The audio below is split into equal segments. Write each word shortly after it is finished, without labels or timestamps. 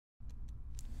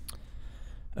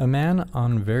A man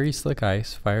on very slick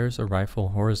ice fires a rifle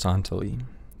horizontally.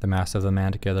 The mass of the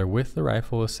man together with the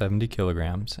rifle is 70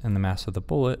 kilograms, and the mass of the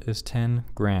bullet is 10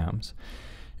 grams.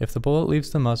 If the bullet leaves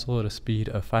the muzzle at a speed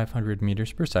of 500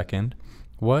 meters per second,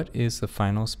 what is the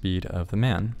final speed of the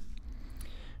man?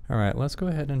 Alright, let's go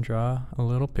ahead and draw a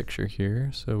little picture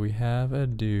here. So we have a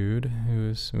dude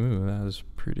who's, ooh, that was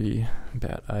pretty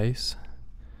bad ice.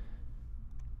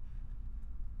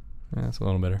 Yeah, that's a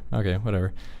little better. Okay,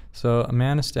 whatever. So a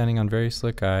man is standing on very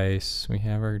slick ice. We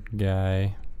have our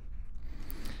guy,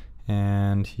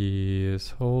 and he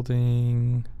is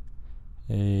holding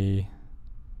a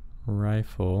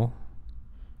rifle.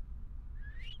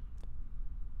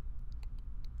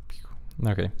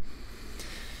 Okay.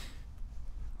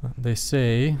 They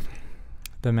say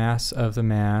the mass of the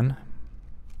man,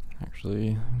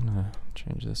 actually, I'm gonna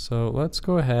change this. So let's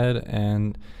go ahead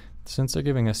and, since they're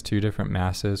giving us two different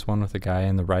masses, one with the guy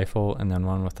and the rifle and then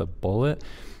one with a bullet,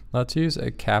 let's use a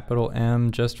capital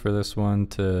M just for this one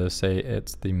to say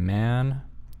it's the man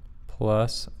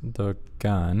plus the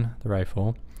gun, the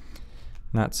rifle,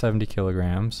 not 70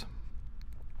 kilograms.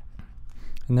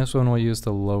 And this one we'll use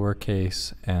the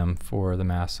lowercase m for the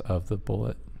mass of the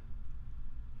bullet.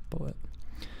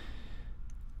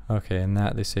 Okay, and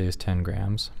that they say is 10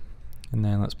 grams. And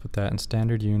then let's put that in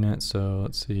standard units. So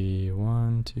let's see,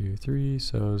 1, 2, 3,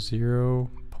 so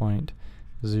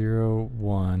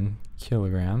 0.01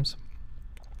 kilograms.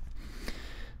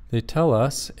 They tell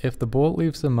us if the bullet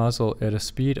leaves the muzzle at a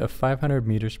speed of 500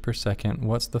 meters per second,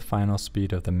 what's the final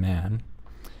speed of the man?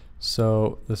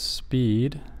 So the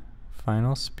speed,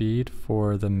 final speed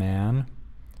for the man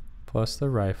plus the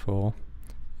rifle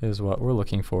is what we're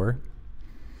looking for.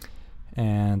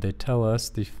 And they tell us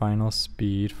the final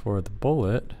speed for the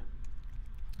bullet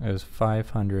is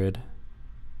 500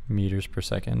 meters per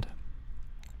second.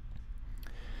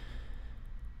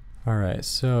 Alright,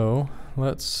 so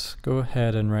let's go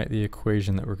ahead and write the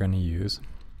equation that we're going to use.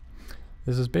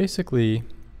 This is basically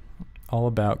all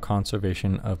about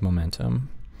conservation of momentum.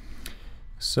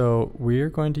 So we are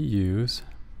going to use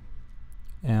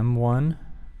m1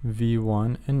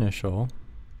 v1 initial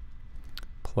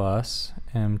plus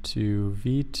m2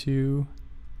 v2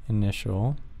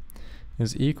 initial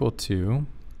is equal to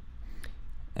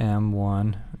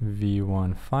m1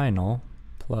 v1 final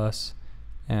plus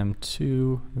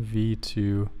m2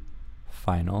 v2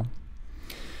 final.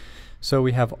 So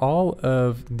we have all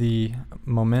of the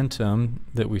momentum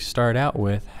that we start out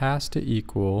with has to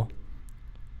equal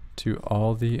to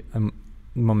all the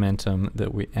momentum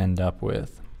that we end up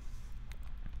with.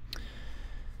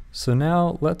 So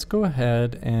now let's go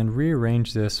ahead and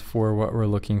rearrange this for what we're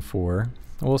looking for.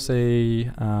 We'll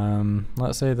say,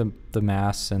 let's say the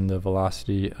mass and the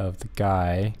velocity of the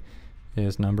guy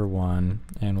is number 1,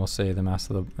 and we'll say the mass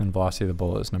of and velocity of the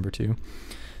bullet is number 2.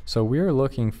 So we're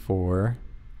looking for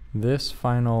this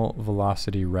final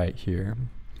velocity right here.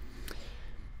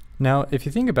 Now, if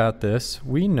you think about this,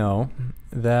 we know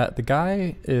that the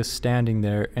guy is standing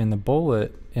there and the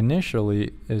bullet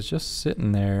initially is just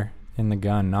sitting there in the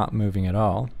gun, not moving at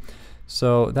all.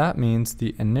 So that means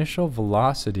the initial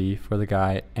velocity for the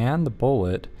guy and the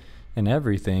bullet and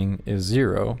everything is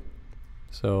 0.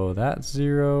 So that's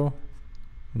 0,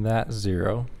 that's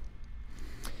 0.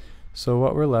 So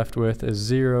what we're left with is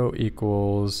 0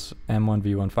 equals m1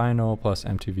 v1 final plus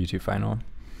m2 v2 final.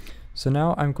 So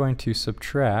now I'm going to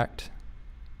subtract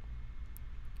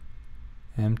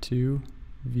m2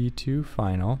 v2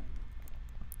 final.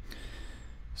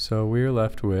 So we're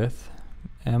left with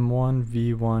m1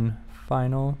 v1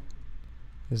 final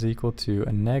is equal to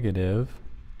a negative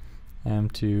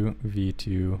m2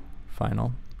 v2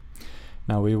 final.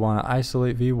 Now we want to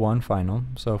isolate v1 final,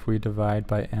 so if we divide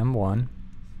by m1,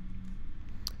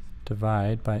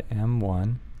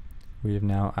 we have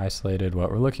now isolated what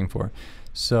we're looking for.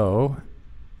 So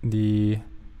the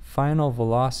final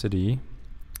velocity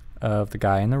of the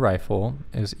guy in the rifle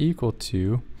is equal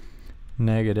to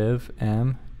negative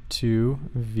m2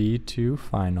 v2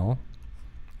 final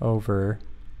over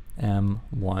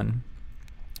m1.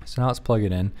 So now let's plug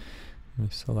it in. Let me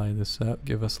slide this up,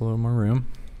 give us a little more room.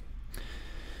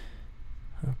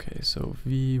 Okay, so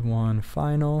v1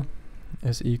 final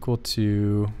is equal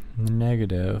to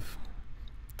negative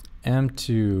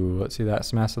m2, let's see,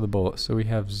 that's mass of the bullet. So we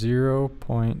have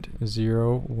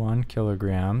 0.01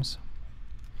 kilograms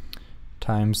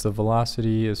times the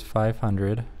velocity is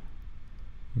 500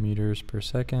 meters per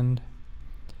second,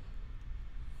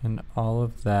 and all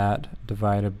of that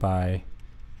divided by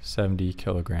 70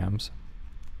 kilograms.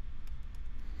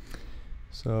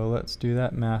 So let's do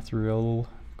that math real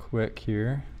quick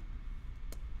here.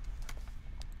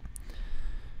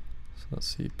 So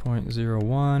let's see,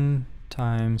 0.01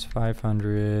 times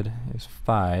 500 is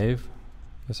 5. I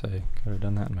guess I could have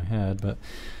done that in my head, but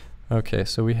okay,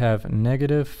 so we have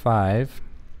 -5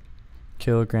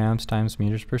 kilograms times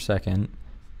meters per second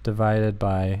divided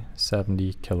by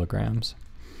 70 kilograms.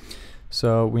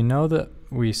 So we know that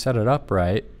we set it up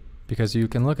right because you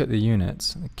can look at the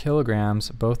units. The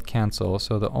kilograms both cancel,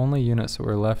 so the only units that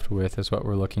we're left with is what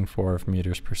we're looking for of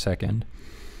meters per second.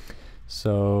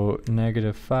 So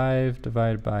 -5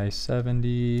 divided by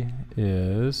 70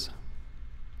 is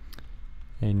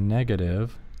a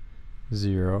negative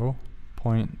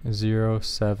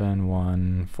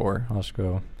 0.0714. I'll just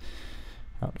go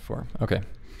out to 4. Okay.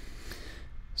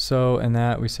 So, and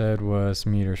that we said was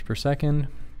meters per second.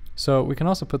 So we can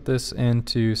also put this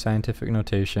into scientific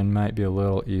notation, might be a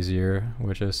little easier,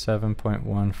 which is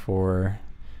 7.14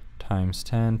 times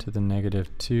 10 to the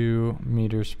 -2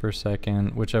 meters per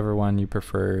second. Whichever one you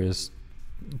prefer is,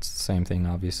 it's the same thing,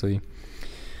 obviously.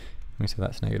 Let me say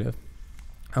that's negative.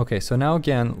 Okay, so now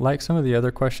again, like some of the other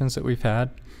questions that we've had,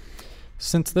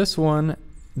 since this one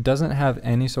doesn't have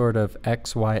any sort of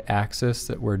XY axis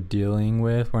that we're dealing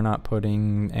with, we're not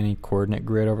putting any coordinate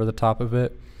grid over the top of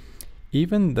it,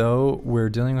 even though we're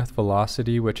dealing with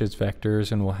velocity, which is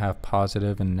vectors and will have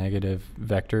positive and negative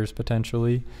vectors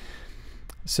potentially,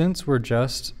 since we're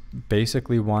just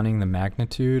basically wanting the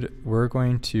magnitude, we're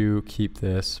going to keep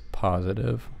this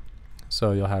positive.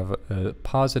 So you'll have a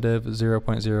positive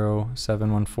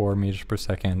 0.0714 meters per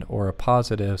second or a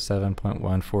positive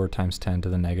 7.14 times 10 to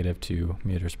the -2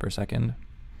 meters per second.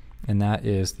 And that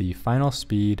is the final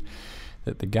speed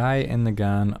that the guy and the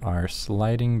gun are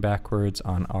sliding backwards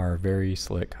on our very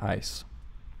slick ice.